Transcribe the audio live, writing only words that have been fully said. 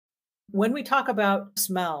When we talk about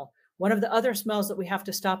smell, one of the other smells that we have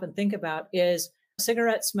to stop and think about is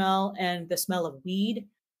cigarette smell and the smell of weed.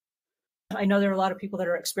 I know there are a lot of people that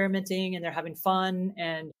are experimenting and they're having fun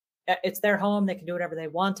and it's their home. They can do whatever they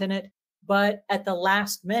want in it. But at the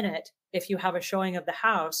last minute, if you have a showing of the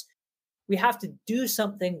house, we have to do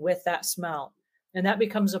something with that smell. And that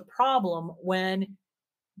becomes a problem when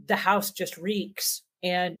the house just reeks.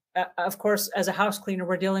 And of course, as a house cleaner,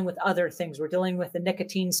 we're dealing with other things. We're dealing with the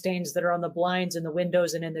nicotine stains that are on the blinds and the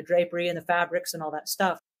windows and in the drapery and the fabrics and all that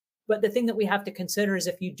stuff. But the thing that we have to consider is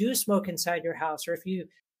if you do smoke inside your house, or if you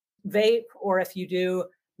vape, or if you do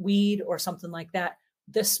weed or something like that,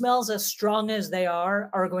 the smells, as strong as they are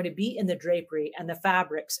going to be in the drapery and the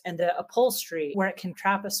fabrics and the upholstery where it can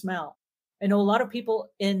trap a smell. I know a lot of people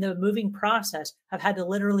in the moving process have had to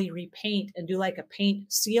literally repaint and do like a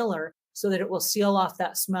paint sealer so that it will seal off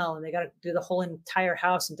that smell. And they got to do the whole entire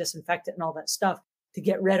house and disinfect it and all that stuff to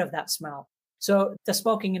get rid of that smell. So the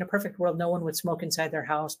smoking, in a perfect world, no one would smoke inside their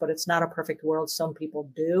house, but it's not a perfect world. Some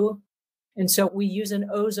people do. And so we use an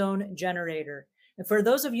ozone generator. And for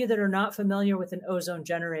those of you that are not familiar with an ozone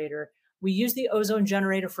generator, we use the ozone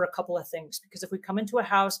generator for a couple of things, because if we come into a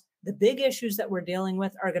house, the big issues that we're dealing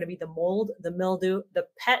with are going to be the mold, the mildew, the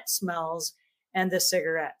pet smells, and the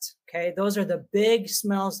cigarettes. Okay. Those are the big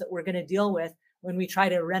smells that we're going to deal with when we try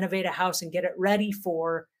to renovate a house and get it ready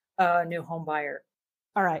for a new home buyer.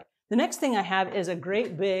 All right. The next thing I have is a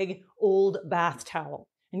great big old bath towel.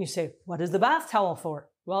 And you say, what is the bath towel for?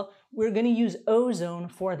 Well, we're going to use ozone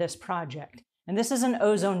for this project. And this is an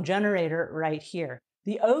ozone generator right here.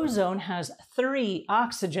 The ozone has 3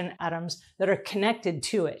 oxygen atoms that are connected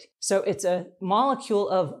to it. So it's a molecule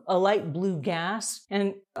of a light blue gas,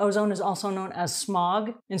 and ozone is also known as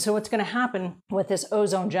smog. And so what's going to happen with this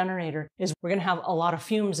ozone generator is we're going to have a lot of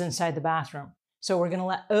fumes inside the bathroom. So we're going to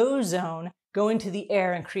let ozone go into the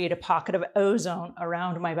air and create a pocket of ozone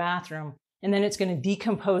around my bathroom. And then it's going to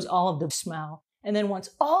decompose all of the smell. And then once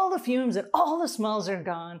all the fumes and all the smells are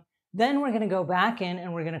gone, then we're going to go back in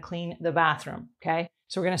and we're going to clean the bathroom, okay?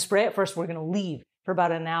 So we're going to spray it first. We're going to leave for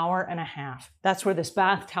about an hour and a half. That's where this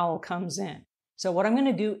bath towel comes in. So what I'm going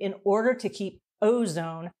to do in order to keep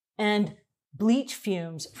ozone and bleach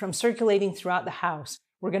fumes from circulating throughout the house,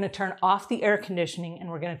 we're going to turn off the air conditioning and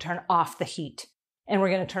we're going to turn off the heat and we're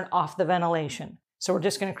going to turn off the ventilation. So we're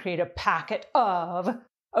just going to create a packet of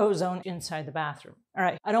ozone inside the bathroom. All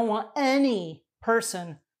right. I don't want any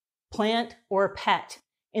person, plant, or pet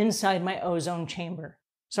inside my ozone chamber.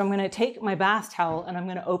 So I'm going to take my bath towel and I'm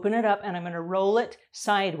going to open it up and I'm going to roll it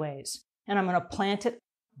sideways and I'm going to plant it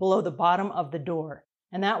below the bottom of the door.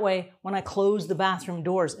 And that way, when I close the bathroom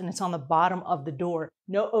doors and it's on the bottom of the door,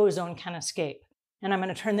 no ozone can escape. And I'm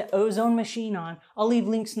going to turn the ozone machine on. I'll leave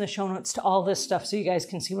links in the show notes to all this stuff so you guys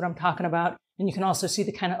can see what I'm talking about. And you can also see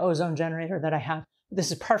the kind of ozone generator that I have.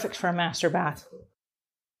 This is perfect for a master bath.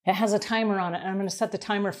 It has a timer on it and I'm going to set the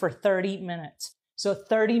timer for 30 minutes. So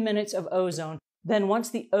 30 minutes of ozone. Then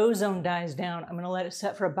once the ozone dies down, I'm going to let it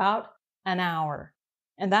set for about an hour.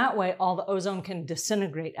 And that way, all the ozone can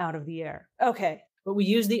disintegrate out of the air. Okay, but we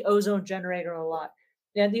use the ozone generator a lot.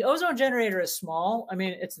 And the ozone generator is small. I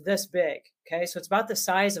mean, it's this big, okay? So it's about the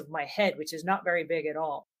size of my head, which is not very big at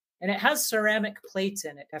all. And it has ceramic plates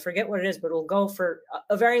in it. I forget what it is, but it'll go for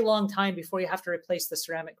a very long time before you have to replace the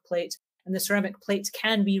ceramic plates. And the ceramic plates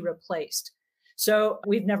can be replaced. So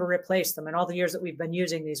we've never replaced them. In all the years that we've been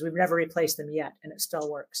using these, we've never replaced them yet, and it still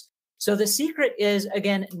works. So the secret is,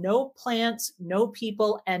 again, no plants, no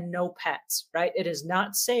people, and no pets, right? It is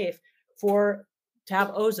not safe to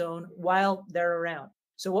have ozone while they're around.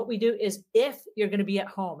 So what we do is, if you're going to be at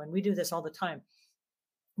home, and we do this all the time,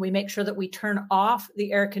 we make sure that we turn off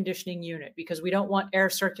the air conditioning unit because we don't want air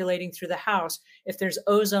circulating through the house if there's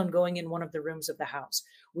ozone going in one of the rooms of the house.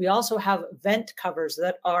 We also have vent covers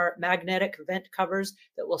that are magnetic vent covers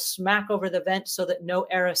that will smack over the vent so that no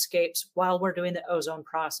air escapes while we're doing the ozone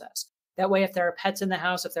process. That way, if there are pets in the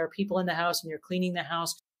house, if there are people in the house and you're cleaning the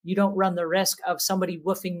house, you don't run the risk of somebody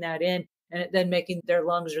woofing that in and it then making their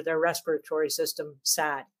lungs or their respiratory system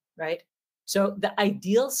sad, right? So the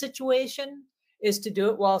ideal situation is to do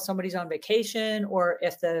it while somebody's on vacation, or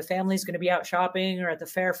if the family's going to be out shopping or at the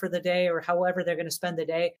fair for the day, or however they're going to spend the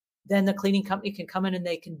day, then the cleaning company can come in and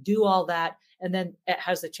they can do all that. And then it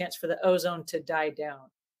has the chance for the ozone to die down.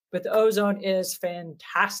 But the ozone is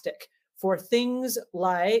fantastic for things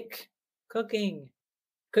like cooking.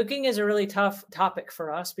 Cooking is a really tough topic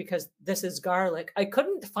for us because this is garlic. I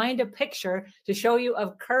couldn't find a picture to show you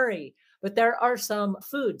of curry, but there are some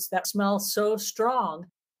foods that smell so strong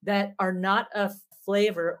that are not a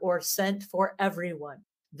flavor or scent for everyone.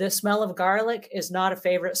 The smell of garlic is not a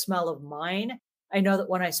favorite smell of mine. I know that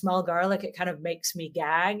when I smell garlic, it kind of makes me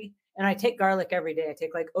gag. And I take garlic every day. I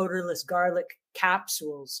take like odorless garlic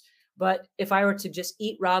capsules. But if I were to just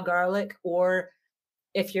eat raw garlic, or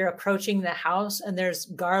if you're approaching the house and there's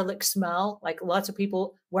garlic smell, like lots of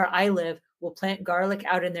people where I live will plant garlic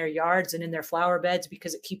out in their yards and in their flower beds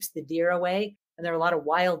because it keeps the deer away. And there are a lot of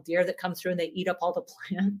wild deer that come through and they eat up all the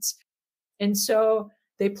plants. And so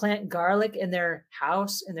they plant garlic in their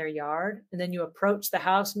house, in their yard. And then you approach the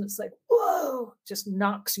house and it's like, whoa, just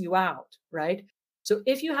knocks you out, right? So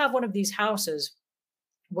if you have one of these houses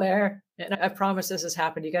where, and I promise this has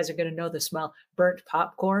happened, you guys are going to know the smell, burnt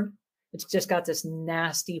popcorn. It's just got this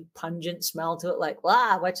nasty, pungent smell to it, like,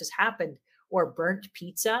 wow, what just happened? Or burnt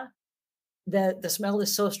pizza. The smell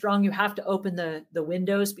is so strong, you have to open the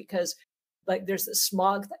windows because like there's the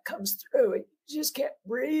smog that comes through and you just can't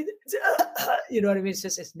breathe. You know what I mean?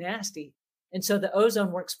 It's nasty. And so the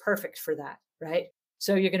ozone works perfect for that, right?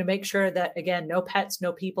 So you're going to make sure that, again, no pets,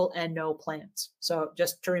 no people, and no plants. So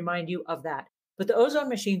just to remind you of that. But the ozone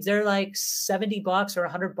machines, they're like $70 or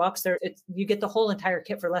 $100. You get the whole entire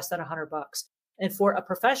kit for less than $100. And for a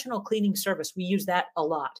professional cleaning service, we use that a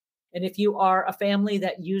lot. And if you are a family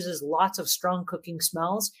that uses lots of strong cooking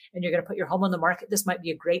smells and you're going to put your home on the market, this might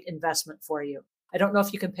be a great investment for you. I don't know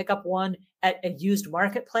if you can pick up one at a used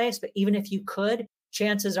marketplace, but even if you could,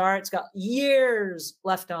 chances are it's got years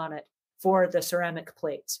left on it for the ceramic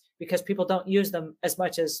plates because people don't use them as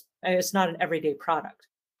much as it's not an everyday product.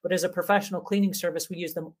 But as a professional cleaning service, we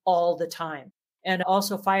use them all the time. And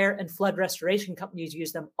also fire and flood restoration companies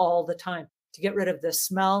use them all the time to get rid of the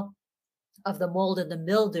smell of the mold and the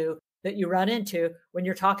mildew that you run into when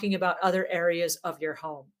you're talking about other areas of your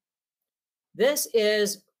home. This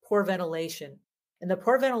is poor ventilation. And the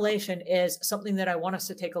poor ventilation is something that I want us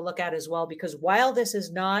to take a look at as well, because while this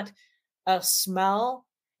is not a smell,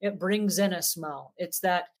 it brings in a smell. It's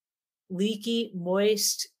that leaky,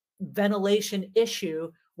 moist ventilation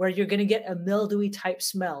issue where you're going to get a mildewy type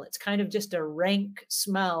smell. It's kind of just a rank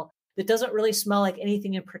smell that doesn't really smell like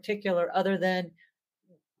anything in particular other than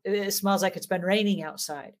it smells like it's been raining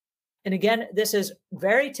outside. And again, this is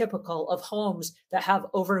very typical of homes that have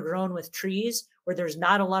overgrown with trees where there's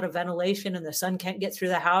not a lot of ventilation and the sun can't get through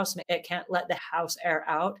the house and it can't let the house air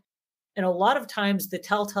out. And a lot of times the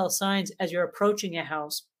telltale signs as you're approaching a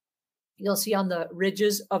house, you'll see on the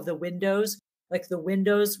ridges of the windows, like the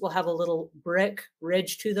windows will have a little brick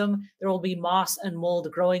ridge to them. There will be moss and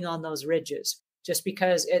mold growing on those ridges just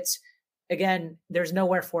because again, there's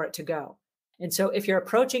nowhere for it to go. And so if you're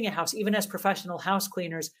approaching a house, even as professional house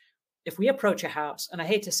cleaners, if we approach a house, and I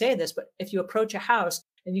hate to say this, but if you approach a house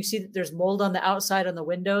and you see that there's mold on the outside on the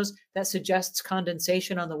windows, that suggests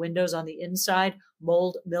condensation on the windows on the inside,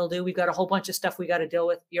 mold, mildew. We've got a whole bunch of stuff we got to deal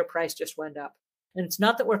with. Your price just went up. And it's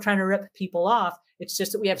not that we're trying to rip people off. It's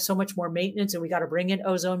just that we have so much more maintenance and we got to bring in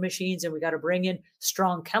ozone machines and we got to bring in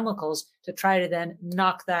strong chemicals to try to then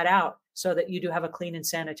knock that out so that you do have a clean and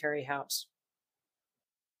sanitary house.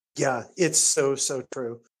 Yeah, it's so, so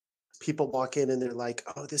true. People walk in and they're like,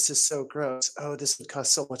 oh, this is so gross. Oh, this would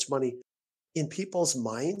cost so much money. In people's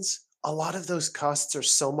minds, a lot of those costs are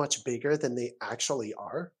so much bigger than they actually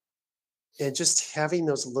are. And just having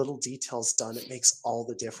those little details done, it makes all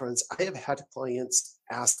the difference. I have had clients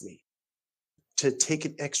ask me to take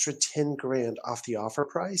an extra 10 grand off the offer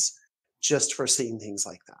price just for seeing things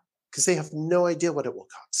like that, because they have no idea what it will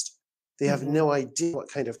cost. They have no idea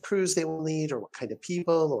what kind of crews they will need or what kind of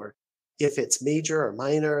people, or if it's major or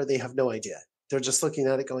minor, they have no idea. They're just looking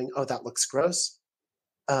at it going, oh, that looks gross.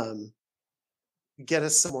 Get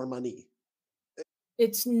us some more money.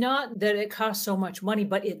 It's not that it costs so much money,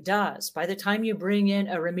 but it does. By the time you bring in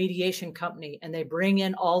a remediation company and they bring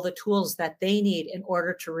in all the tools that they need in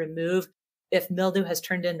order to remove if mildew has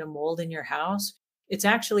turned into mold in your house, it's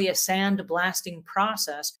actually a sand blasting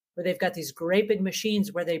process where they've got these great big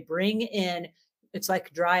machines where they bring in, it's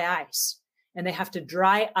like dry ice, and they have to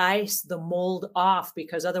dry ice the mold off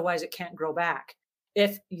because otherwise it can't grow back.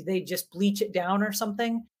 If they just bleach it down or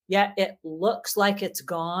something, yeah, it looks like it's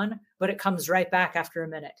gone, but it comes right back after a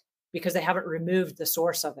minute because they haven't removed the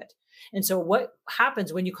source of it. And so what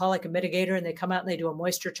happens when you call like a mitigator and they come out and they do a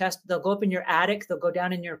moisture test, they'll go up in your attic, they'll go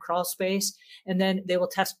down in your crawl space, and then they will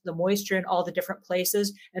test the moisture in all the different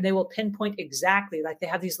places. And they will pinpoint exactly, like they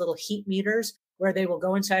have these little heat meters where they will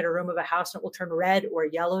go inside a room of a house and it will turn red or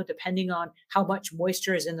yellow depending on how much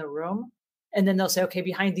moisture is in the room. And then they'll say, okay,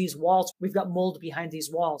 behind these walls, we've got mold behind these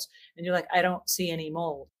walls. And you're like, I don't see any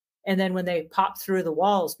mold. And then when they pop through the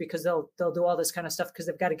walls, because they'll do all this kind of stuff because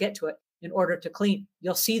they've got to get to it in order to clean,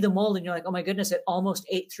 you'll see the mold and you're like, oh my goodness, it almost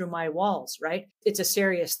ate through my walls, right? It's a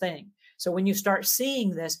serious thing. So when you start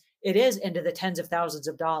seeing this, it is into the tens of thousands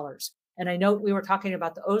of dollars. And I know we were talking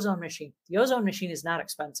about the ozone machine. The ozone machine is not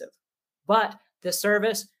expensive, but the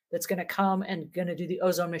service that's going to come and going to do the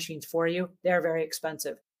ozone machines for you, they're very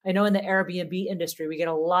expensive. I know in the Airbnb industry, we get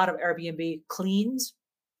a lot of Airbnb cleans.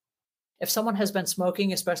 If someone has been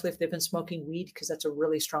smoking, especially if they've been smoking weed, because that's a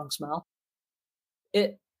really strong smell,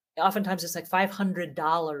 it oftentimes it's like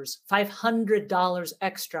 $500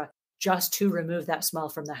 extra just to remove that smell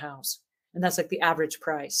from the house. And that's like the average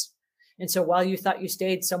price. And so while you thought you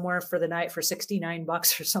stayed somewhere for the night for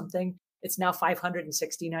 $69 or something, it's now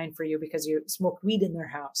 $569 for you because you smoked weed in their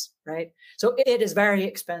house, right? So it is very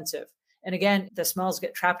expensive. And again, the smells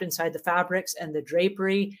get trapped inside the fabrics and the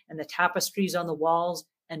drapery and the tapestries on the walls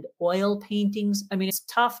and oil paintings. I mean, it's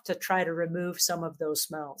tough to try to remove some of those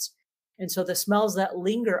smells. And so the smells that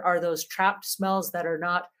linger are those trapped smells that are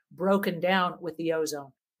not broken down with the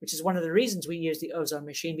ozone, which is one of the reasons we use the ozone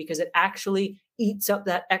machine, because it actually eats up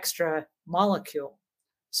that extra molecule.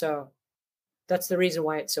 So that's the reason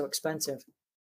why it's so expensive.